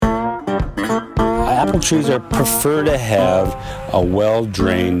apple trees prefer to have a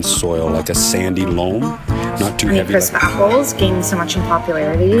well-drained soil, like a sandy loam, not too heavy. Crisp apples gain so much in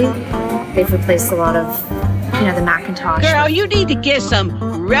popularity. They've replaced a lot of, the Macintosh. Girl, you need to get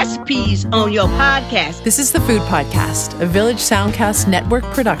some recipes on your podcast. This is the Food Podcast, a Village Soundcast network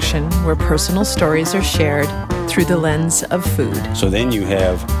production where personal stories are shared through the lens of food. So then you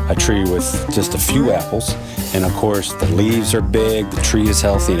have a tree with just a few apples, and of course the leaves are big, the tree is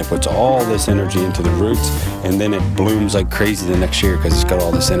healthy, and it puts all this energy into the roots, and then it blooms like crazy the next year because it's got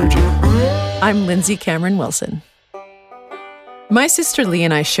all this energy. I'm Lindsay Cameron Wilson. My sister Lee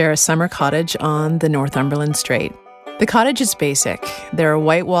and I share a summer cottage on the Northumberland Strait. The cottage is basic. There are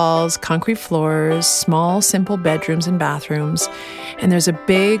white walls, concrete floors, small, simple bedrooms and bathrooms, and there's a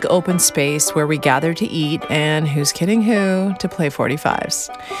big open space where we gather to eat and, who's kidding who, to play 45s.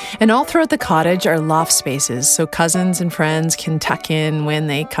 And all throughout the cottage are loft spaces so cousins and friends can tuck in when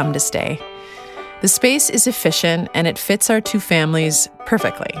they come to stay. The space is efficient and it fits our two families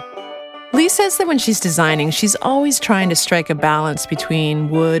perfectly. Lee says that when she's designing, she's always trying to strike a balance between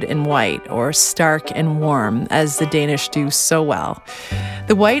wood and white, or stark and warm, as the Danish do so well.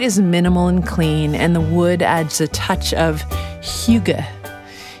 The white is minimal and clean, and the wood adds a touch of hygge.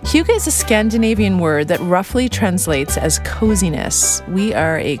 Hygge is a Scandinavian word that roughly translates as coziness. We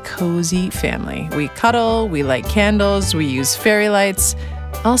are a cozy family. We cuddle, we light candles, we use fairy lights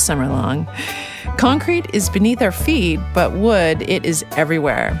all summer long. Concrete is beneath our feet, but wood, it is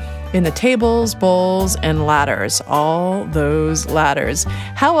everywhere. In the tables, bowls, and ladders. All those ladders.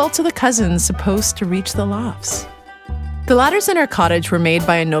 How else are the cousins supposed to reach the lofts? The ladders in our cottage were made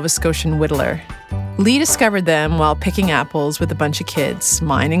by a Nova Scotian whittler. Lee discovered them while picking apples with a bunch of kids,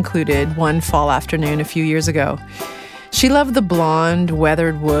 mine included, one fall afternoon a few years ago. She loved the blonde,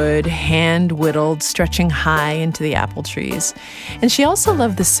 weathered wood, hand-whittled, stretching high into the apple trees. And she also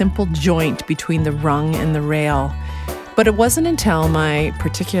loved the simple joint between the rung and the rail. But it wasn't until my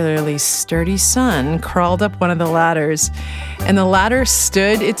particularly sturdy son crawled up one of the ladders and the ladder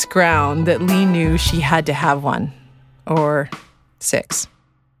stood its ground that Lee knew she had to have one. Or 6.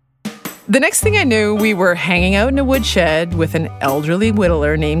 The next thing I knew, we were hanging out in a woodshed with an elderly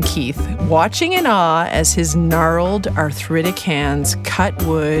whittler named Keith, watching in awe as his gnarled, arthritic hands cut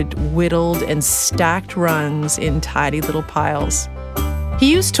wood, whittled, and stacked rungs in tidy little piles.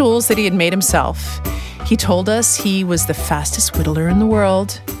 He used tools that he had made himself. He told us he was the fastest whittler in the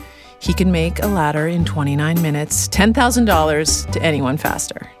world. He could make a ladder in 29 minutes, $10,000 to anyone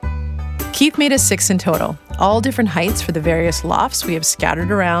faster. Keith made us 6 in total, all different heights for the various lofts we have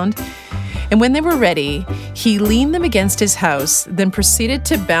scattered around. And when they were ready, he leaned them against his house, then proceeded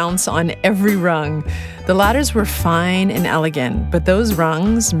to bounce on every rung. The ladders were fine and elegant, but those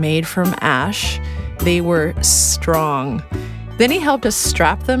rungs, made from ash, they were strong. Then he helped us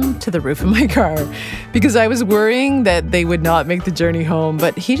strap them to the roof of my car because I was worrying that they would not make the journey home.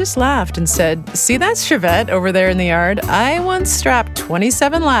 But he just laughed and said, "See that Chevette over there in the yard? I once strapped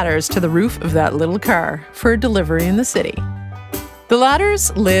 27 ladders to the roof of that little car for delivery in the city." The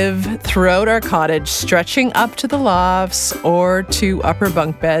ladders live throughout our cottage, stretching up to the lofts or to upper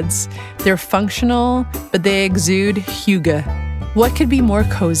bunk beds. They're functional, but they exude hygge. What could be more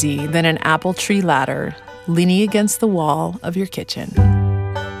cozy than an apple tree ladder leaning against the wall of your kitchen?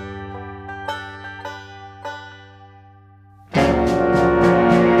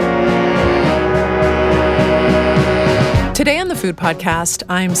 Today on the Food Podcast,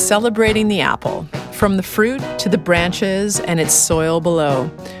 I'm celebrating the apple, from the fruit to the branches and its soil below.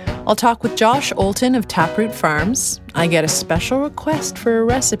 I'll talk with Josh Olton of Taproot Farms. I get a special request for a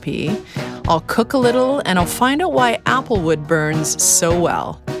recipe. I'll cook a little, and I'll find out why applewood burns so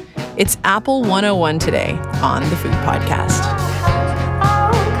well. It's Apple 101 today on the Food Podcast.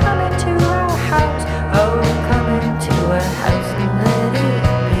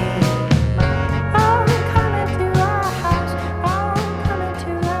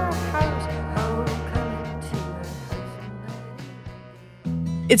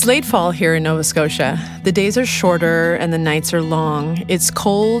 It's late fall here in Nova Scotia. The days are shorter and the nights are long. It's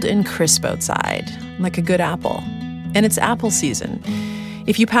cold and crisp outside, like a good apple. And it's apple season.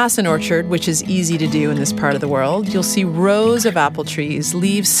 If you pass an orchard, which is easy to do in this part of the world, you'll see rows of apple trees,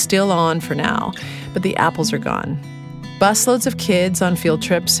 leaves still on for now, but the apples are gone. Busloads of kids on field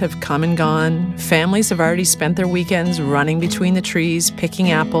trips have come and gone. Families have already spent their weekends running between the trees,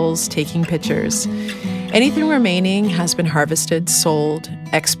 picking apples, taking pictures. Anything remaining has been harvested, sold,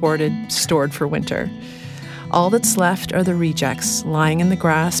 exported, stored for winter. All that's left are the rejects lying in the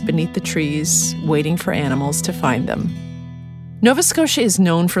grass beneath the trees, waiting for animals to find them. Nova Scotia is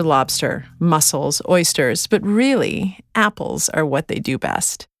known for lobster, mussels, oysters, but really, apples are what they do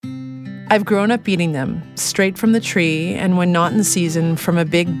best. I've grown up eating them, straight from the tree, and when not in season, from a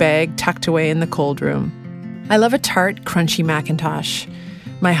big bag tucked away in the cold room. I love a tart, crunchy Macintosh.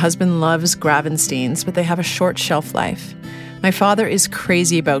 My husband loves Gravensteins, but they have a short shelf life. My father is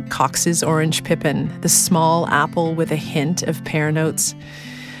crazy about Cox's Orange Pippin, the small apple with a hint of pear notes.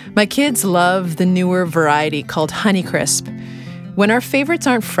 My kids love the newer variety called Honeycrisp. When our favorites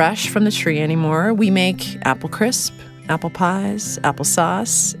aren't fresh from the tree anymore, we make apple crisp, apple pies,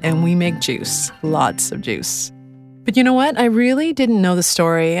 applesauce, and we make juice, lots of juice. But you know what? I really didn't know the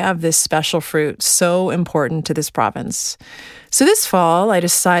story of this special fruit so important to this province. So this fall, I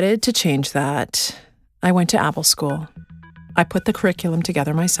decided to change that. I went to apple school. I put the curriculum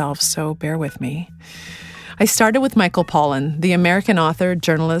together myself, so bear with me. I started with Michael Pollan, the American author,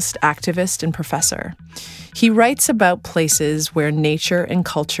 journalist, activist, and professor. He writes about places where nature and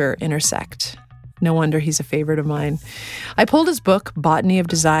culture intersect. No wonder he's a favorite of mine. I pulled his book, Botany of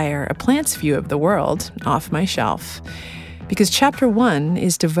Desire, A Plant's View of the World, off my shelf, because chapter 1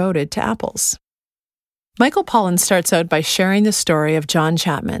 is devoted to apples. Michael Pollan starts out by sharing the story of John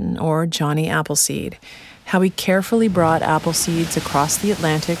Chapman, or Johnny Appleseed, how he carefully brought apple seeds across the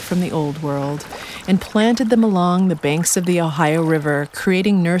Atlantic from the Old World and planted them along the banks of the Ohio River,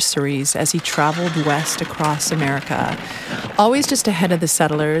 creating nurseries as he traveled west across America, always just ahead of the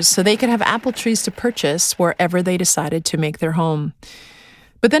settlers so they could have apple trees to purchase wherever they decided to make their home.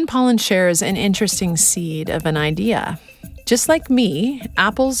 But then Pollan shares an interesting seed of an idea. Just like me,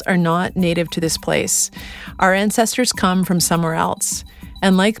 apples are not native to this place. Our ancestors come from somewhere else.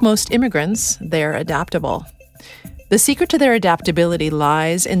 And like most immigrants, they're adaptable. The secret to their adaptability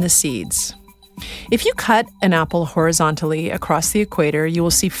lies in the seeds. If you cut an apple horizontally across the equator, you will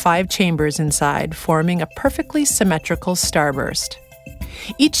see 5 chambers inside, forming a perfectly symmetrical starburst.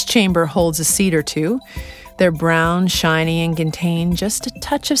 Each chamber holds a seed or 2. They're brown, shiny, and contain just a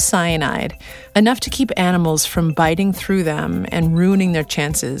touch of cyanide, enough to keep animals from biting through them and ruining their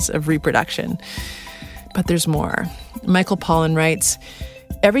chances of reproduction. But there's more. Michael Pollan writes,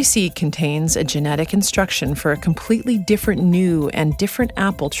 every seed contains a genetic instruction for a completely different new and different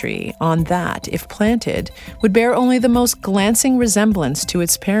apple tree on that, if planted, would bear only the most glancing resemblance to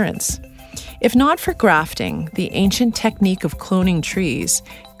its parents. If not for grafting, the ancient technique of cloning trees,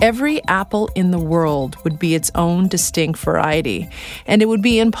 every apple in the world would be its own distinct variety, and it would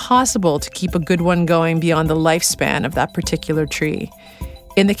be impossible to keep a good one going beyond the lifespan of that particular tree.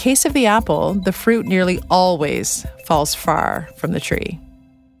 In the case of the apple, the fruit nearly always falls far from the tree.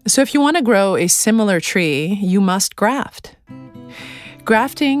 So if you want to grow a similar tree, you must graft.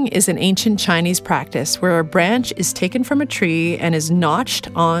 Grafting is an ancient Chinese practice where a branch is taken from a tree and is notched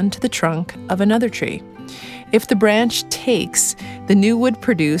onto the trunk of another tree. If the branch takes, the new wood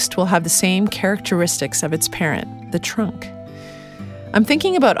produced will have the same characteristics of its parent, the trunk. I'm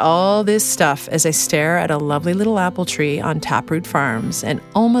thinking about all this stuff as I stare at a lovely little apple tree on Taproot Farms, an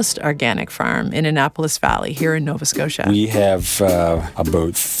almost organic farm in Annapolis Valley here in Nova Scotia. We have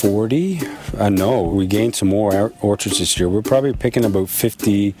about 40. We gained some more orchards this year. We're probably picking about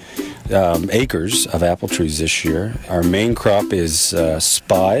 50 acres of apple trees this year. Our main crop is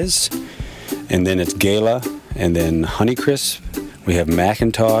Spies, and then it's Gala, and then Honeycrisp. We have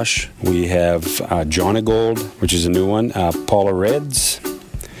Macintosh, we have Johnny Gold, which is a new one, Paula Reds,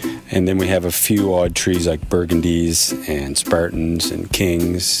 and then we have a few odd trees like Burgundies and Spartans and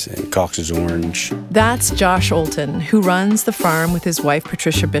Kings and Cox's Orange. That's Josh Olton, who runs the farm with his wife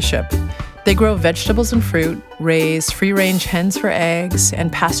Patricia Bishop. They grow vegetables and fruit, raise free-range hens for eggs,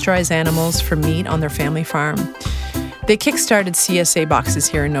 and pasteurize animals for meat on their family farm. They kickstarted CSA boxes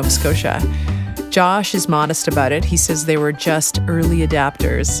here in Nova Scotia. Josh is modest about it. He says they were just early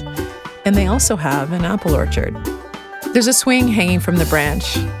adapters. And they also have an apple orchard. There's a swing hanging from the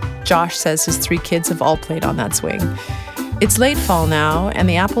branch. Josh says his 3 kids have all played on that swing. It's late fall now, and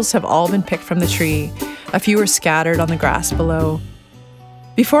the apples have all been picked from the tree. A few are scattered on the grass below.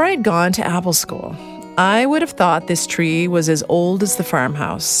 Before I'd gone to apple school, I would have thought this tree was as old as the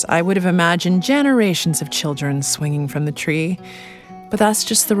farmhouse. I would have imagined generations of children swinging from the tree. But that's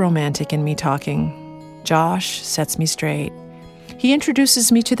just the romantic in me talking. Josh sets me straight. He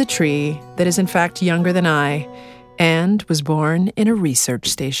introduces me to the tree that is in fact younger than I and was born in a research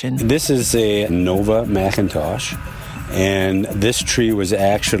station. This is a Nova Macintosh, and this tree was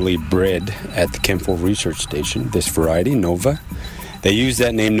actually bred at the Kentville Research Station, this variety, Nova. They use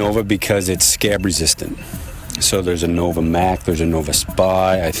that name Nova because it's scab resistant. So there's a Nova Mac, there's a Nova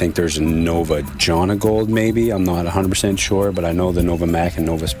Spy, I think there's a Nova Johnny Gold maybe, I'm not 100% sure, but I know the Nova Mac and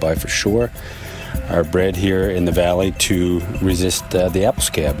Nova Spy for sure are bred here in the valley to resist the apple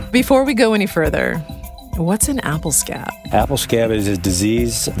scab. Before we go any further, What's an apple scab? Apple scab is a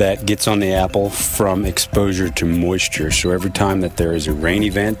disease that gets on the apple from exposure to moisture. So every time that there is a rain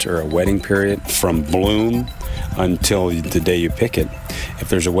event or a wetting period, from bloom until the day you pick it, if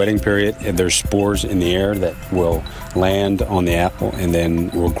there's a wetting period, there's spores in the air that will land on the apple and then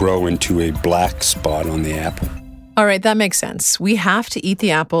will grow into a black spot on the apple. All right, that makes sense. We have to eat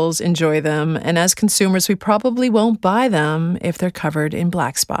the apples, enjoy them, and as consumers, we probably won't buy them if they're covered in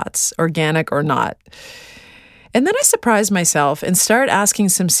black spots, organic or not. And then I surprise myself and start asking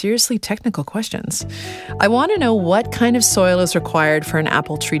some seriously technical questions. I want to know what kind of soil is required for an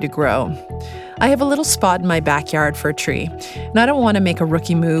apple tree to grow. I have a little spot in my backyard for a tree, and I don't want to make a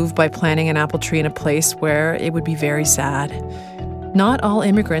rookie move by planting an apple tree in a place where it would be very sad. Not all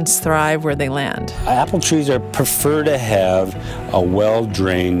immigrants thrive where they land. Apple trees prefer to have a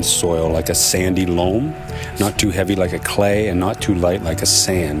well-drained soil, like a sandy loam, not too heavy like a clay and not too light like a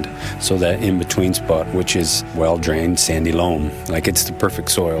sand. So that in-between spot, which is well-drained sandy loam, like it's the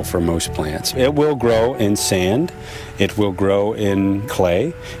perfect soil for most plants. It will grow in sand. It will grow in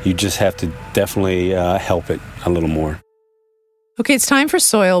clay. You just have to definitely help it a little more. Okay, it's time for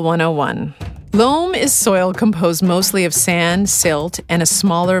Soil 101. Loam is soil composed mostly of sand, silt, and a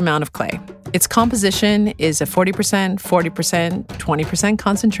smaller amount of clay. Its composition is a 40%, 40%, 20%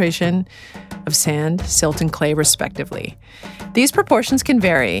 concentration of sand, silt, and clay, respectively. These proportions can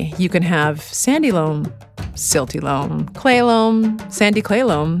vary. You can have sandy loam, silty loam, clay loam, sandy clay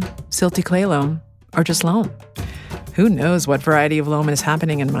loam, silty clay loam, or just loam. Who knows what variety of loam is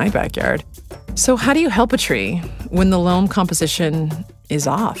happening in my backyard? So how do you help a tree when the loam composition is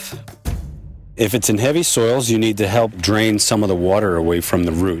off? If it's in heavy soils, you need to help drain some of the water away from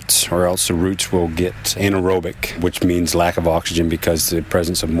the roots, or else the roots will get anaerobic, which means lack of oxygen because the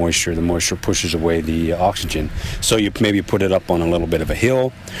presence of moisture, the moisture pushes away the oxygen. So you maybe put it up on a little bit of a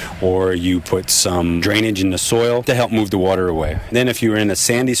hill, or you put some drainage in the soil to help move the water away. Then if you're in a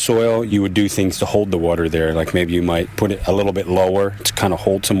sandy soil, you would do things to hold the water there, like maybe you might put it a little bit lower to kind of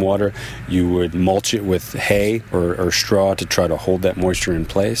hold some water. You would mulch it with hay or straw to try to hold that moisture in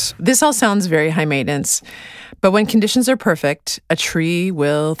place. This all sounds very high maintenance, but when conditions are perfect, a tree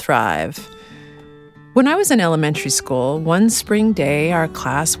will thrive. When I was in elementary school, one spring day, our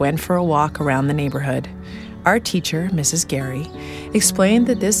class went for a walk around the neighborhood. Our teacher, Mrs. Gary, explained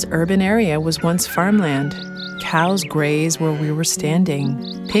that this urban area was once farmland. Cows graze where we were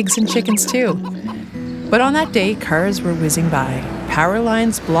standing, pigs and chickens too. But on that day, cars were whizzing by. Power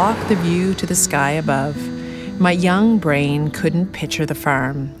lines blocked the view to the sky above. My young brain couldn't picture the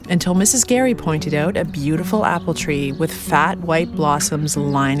farm until Mrs. Gary pointed out a beautiful apple tree with fat white blossoms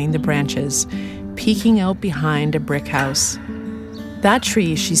lining the branches, peeking out behind a brick house. That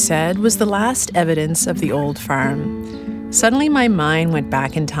tree, she said, was the last evidence of the old farm. Suddenly my mind went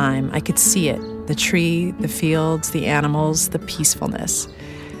back in time. I could see it, the tree, the fields, the animals, the peacefulness.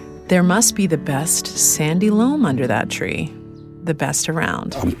 There must be the best sandy loam under that tree. The best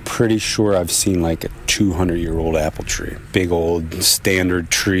around. I'm pretty sure I've seen like a 200-year-old apple tree. Big old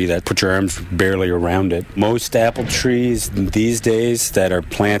standard tree that put your arms barely around it. Most apple trees these days that are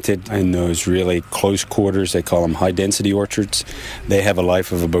planted in those really close quarters, they call them high-density orchards, they have a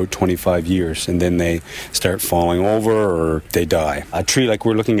life of about 25 years, and then they start falling over or they die. A tree like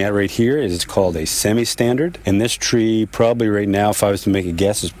we're looking at right here is called a semi-standard, and this tree probably right now, if I was to make a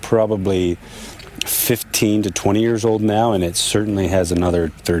guess, is probably 15 to 20 years old now, and it certainly has another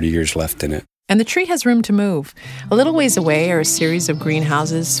 30 years left in it. And the tree has room to move. A little ways away are a series of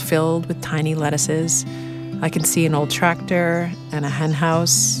greenhouses filled with tiny lettuces. I can see an old tractor and a hen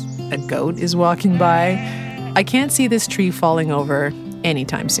house. A goat is walking by. I can't see this tree falling over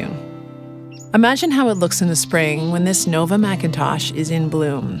anytime soon. Imagine how it looks in the spring when this Nova Macintosh is in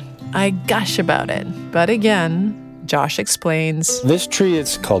bloom. I gush about it, but again, Josh explains. This tree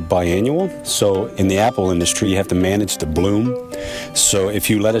is called biannual. So in the apple industry, you have to manage the bloom. So if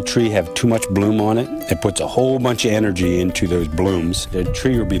you let a tree have too much bloom on it, it puts a whole bunch of energy into those blooms. The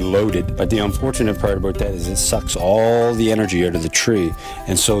tree will be loaded. But the unfortunate part about that is it sucks all the energy out of the tree.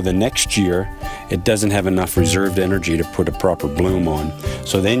 And so the next year, it doesn't have enough reserved energy to put a proper bloom on.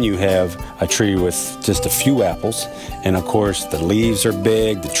 So then you have a tree with just a few apples. And of course, the leaves are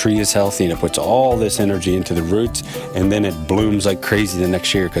big, the tree is healthy, and it puts all this energy into the roots. and then it blooms like crazy the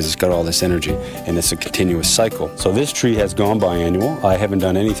next year because it's got all this energy, and it's a continuous cycle. So this tree has gone biannual. I haven't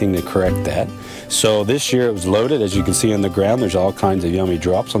done anything to correct that. So this year it was loaded. As you can see on the ground, there's all kinds of yummy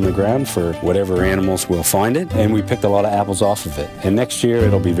drops on the ground for whatever animals will find it, and we picked a lot of apples off of it. And next year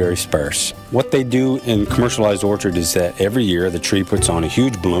it'll be very sparse. What they do in commercialized orchard is that every year the tree puts on a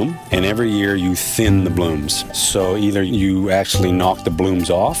huge bloom, and every year you thin the blooms. So either you actually knock the blooms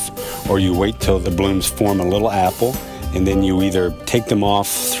off, or you wait till the blooms form a little apple, and then you either take them off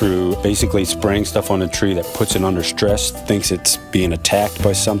through basically spraying stuff on a tree that puts it under stress, thinks it's being attacked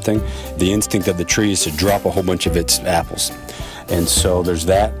by something. The instinct of the tree is to drop a whole bunch of its apples. And so there's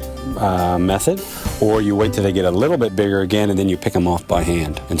that method. Or you wait till they get a little bit bigger again, and then you pick them off by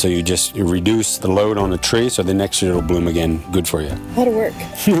hand. And so you reduce the load on the tree, so the next year it'll bloom again. Good for you. A lot of work.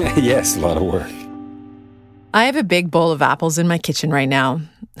 Yes, a lot of work. I have a big bowl of apples in my kitchen right now.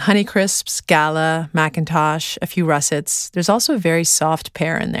 Honeycrisps, Gala, Macintosh, a few russets. There's also a very soft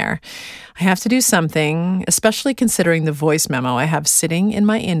pear in there. I have to do something, especially considering the voice memo I have sitting in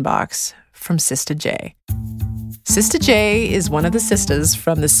my inbox from Sista J. Sista J is one of the sisters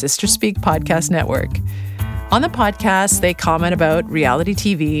from the Sister Speak podcast network. On the podcast, they comment about reality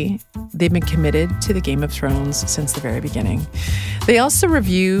TV. They've been committed to the Game of Thrones since the very beginning. They also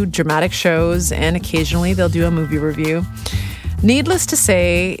review dramatic shows, and occasionally they'll do a movie review. Needless to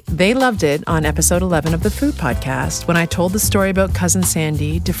say, they loved it on episode 11 of the Food Podcast when I told the story about Cousin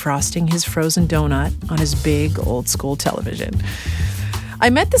Sandy defrosting his frozen donut on his big old school television. I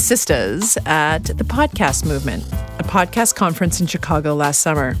met the sisters at the Podcast Movement, a podcast conference in Chicago last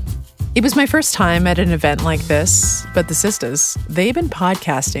summer. It was my first time at an event like this, but the sisters, they've been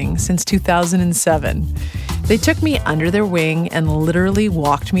podcasting since 2007. They took me under their wing and literally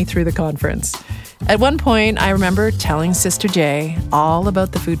walked me through the conference. At one point, I remember telling Sister J all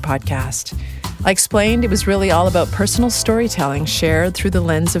about the Food Podcast. I explained it was really all about personal storytelling shared through the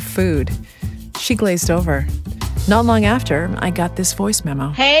lens of food. She glazed over. Not long after, I got this voice memo.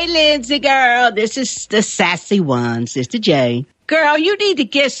 Hey, Lindsay, girl. This is the sassy one, Sister J. Girl, you need to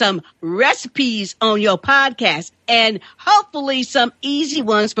get some recipes on your podcast, and hopefully some easy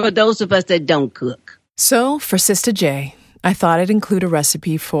ones for those of us that don't cook. So, for Sister J, I thought I'd include a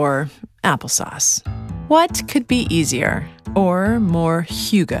recipe for applesauce. What could be easier or more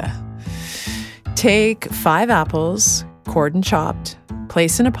hygge? Take 5 apples, cored and chopped,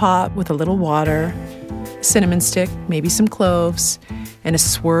 place in a pot with a little water, cinnamon stick, maybe some cloves, and a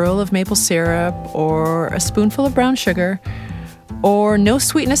swirl of maple syrup or a spoonful of brown sugar, or no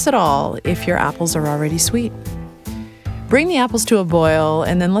sweetness at all if your apples are already sweet. Bring the apples to a boil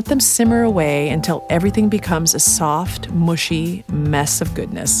and then let them simmer away until everything becomes a soft, mushy mess of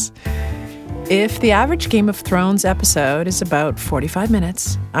goodness. If the average Game of Thrones episode is about 45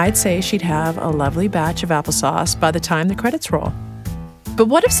 minutes, I'd say she'd have a lovely batch of applesauce by the time the credits roll. But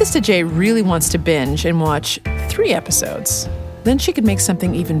what if Sister J really wants to binge and watch 3 episodes? Then she could make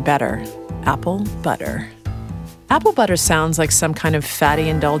something even better: apple butter. Apple butter sounds like some kind of fatty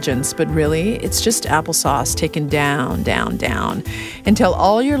indulgence, but really, it's just applesauce taken down, down, down, until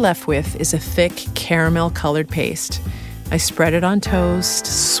all you're left with is a thick caramel-colored paste. I spread it on toast,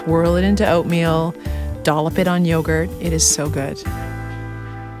 swirl it into oatmeal, dollop it on yogurt. It is so good.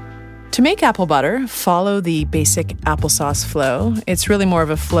 To make apple butter, follow the basic applesauce flow. It's really more of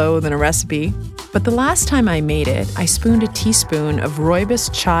a flow than a recipe. But the last time I made it, I spooned a teaspoon of rooibos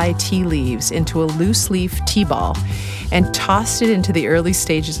chai tea leaves into a loose leaf tea ball and tossed it into the early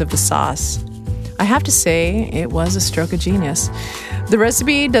stages of the sauce. I have to say, it was a stroke of genius. The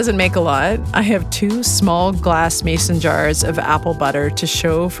recipe doesn't make a lot. I have 2 small glass mason jars of apple butter to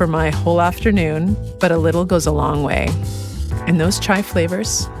show for my whole afternoon, but a little goes a long way. And those chai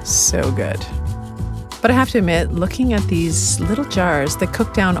flavors, so good. But I have to admit, looking at these little jars that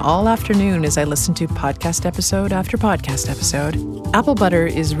cook down all afternoon as I listen to podcast episode after podcast episode, apple butter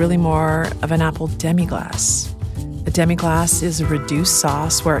is really more of an apple demi-glace. A demi-glace is a reduced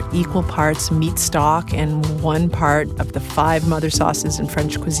sauce where equal parts meat stock and 1 part of the 5 mother sauces in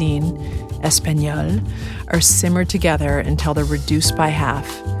French cuisine, espagnole, are simmered together until they're reduced by half.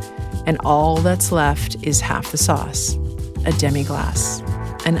 And all that's left is half the sauce. A demi-glace.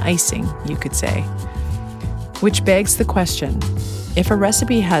 An icing, you could say. Which begs the question, if a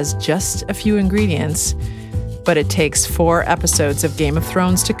recipe has just a few ingredients, but it takes 4 episodes of Game of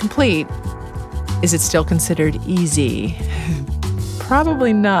Thrones to complete, is it still considered easy?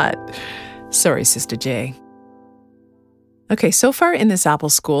 Probably not. Sorry, Sister J. Okay, so far in this apple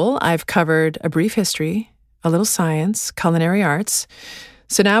school, I've covered a brief history, a little science, culinary arts.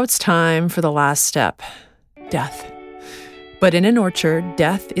 So now it's time for the last step, death. But in an orchard,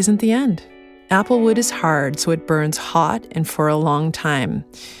 death isn't the end. Applewood is hard, so it burns hot and for a long time.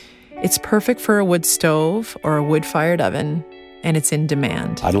 It's perfect for a wood stove or a wood-fired oven, and it's in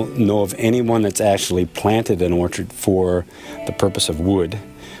demand. I don't know of anyone that's actually planted an orchard for the purpose of wood,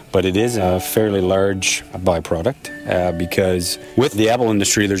 but it is a fairly large byproduct because with the apple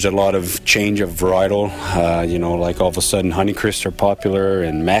industry, there's a lot of change of varietal. Like all of a sudden Honeycrisp are popular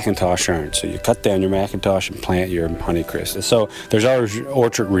and McIntosh aren't. So you cut down your McIntosh and plant your Honeycrisp. So there's always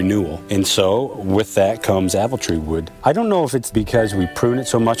orchard renewal. And so with that comes apple tree wood. I don't know if it's because we prune it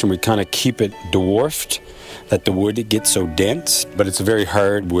so much and we kind of keep it dwarfed that the wood gets so dense, but it's a very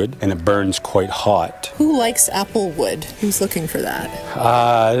hard wood and it burns quite hot. Who likes apple wood? Who's looking for that?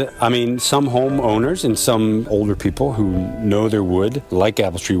 Some homeowners and some older people who know their wood like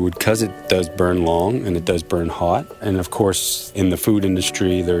apple tree wood because it does burn long and it does burn hot. And of course, in the food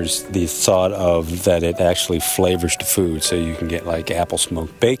industry, there's the thought of that it actually flavors the food. So you can get like apple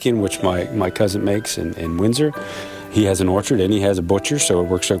smoked bacon, which my cousin makes in Windsor. He has an orchard and he has a butcher, so it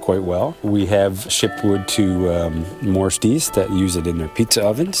works out quite well. We have shipped wood to Morris East that use it in their pizza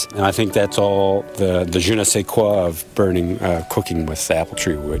ovens. And I think that's all the je ne sais quoi of cooking with apple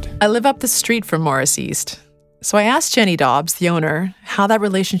tree wood. I live up the street from Morris East. So I asked Jenny Dobbs, the owner, how that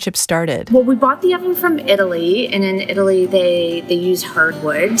relationship started. Well, we bought the oven from Italy, and in Italy they use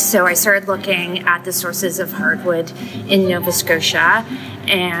hardwood. So I started looking at the sources of hardwood in Nova Scotia,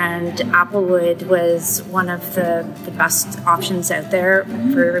 and applewood was one of the best options out there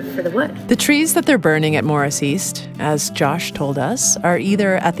for the wood. The trees that they're burning at Morris East, as Josh told us, are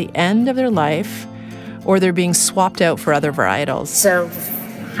either at the end of their life or they're being swapped out for other varietals. So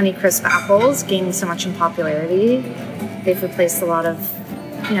Honeycrisp apples gaining so much in popularity, they've replaced a lot of,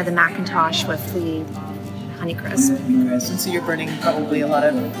 the McIntosh with the Honeycrisp. And so you're burning probably a lot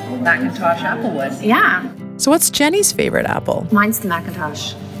of McIntosh applewood. Yeah. So what's Jenny's favorite apple? Mine's the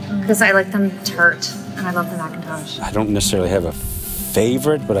McIntosh because I like them tart and I love the McIntosh. I don't necessarily have a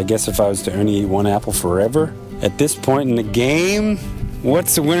favorite, but I guess if I was to only eat one apple forever, at this point in the game,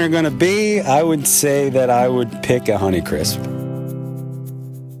 what's the winner going to be? I would say that I would pick a Honeycrisp.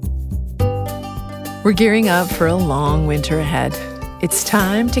 We're gearing up for a long winter ahead. It's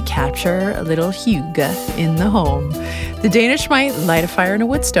time to capture a little hygge in the home. The Danish might light a fire in a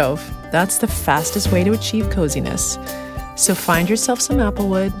wood stove. That's the fastest way to achieve coziness. So find yourself some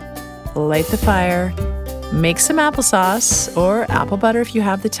applewood, light the fire, make some applesauce or apple butter if you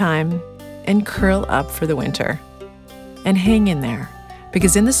have the time, and curl up for the winter. And hang in there,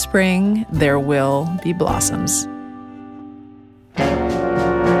 because in the spring, there will be blossoms.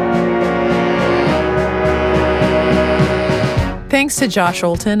 Thanks to Josh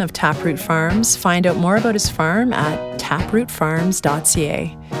Olton of Taproot Farms. Find out more about his farm at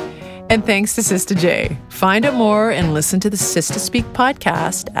taprootfarms.ca. And thanks to Sista J. Find out more and listen to the Sista Speak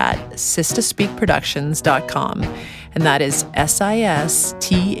podcast at sistaspeakproductions.com. And that is SISTAH,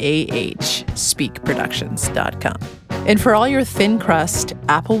 speakproductions.com. And for all your thin crust,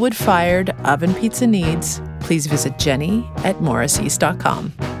 applewood-fired oven pizza needs, please visit Jenny at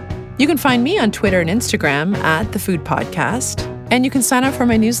morriseast.com. You can find me on Twitter and Instagram at The Food Podcast. And you can sign up for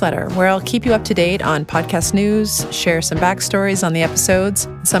my newsletter, where I'll keep you up to date on podcast news, share some backstories on the episodes.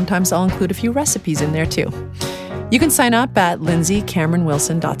 Sometimes I'll include a few recipes in there too. You can sign up at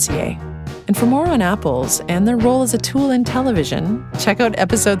lindsaycameronwilson.ca. And for more on apples and their role as a tool in television, check out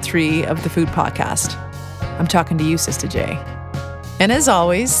episode 3 of The Food Podcast. I'm talking to you, Sista J. And as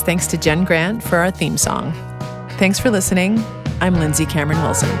always, thanks to Jen Grant for our theme song. Thanks for listening. I'm Lindsay Cameron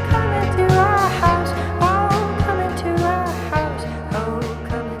Wilson.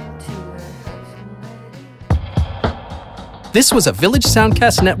 This was a Village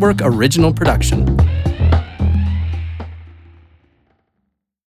Soundcast Network original production.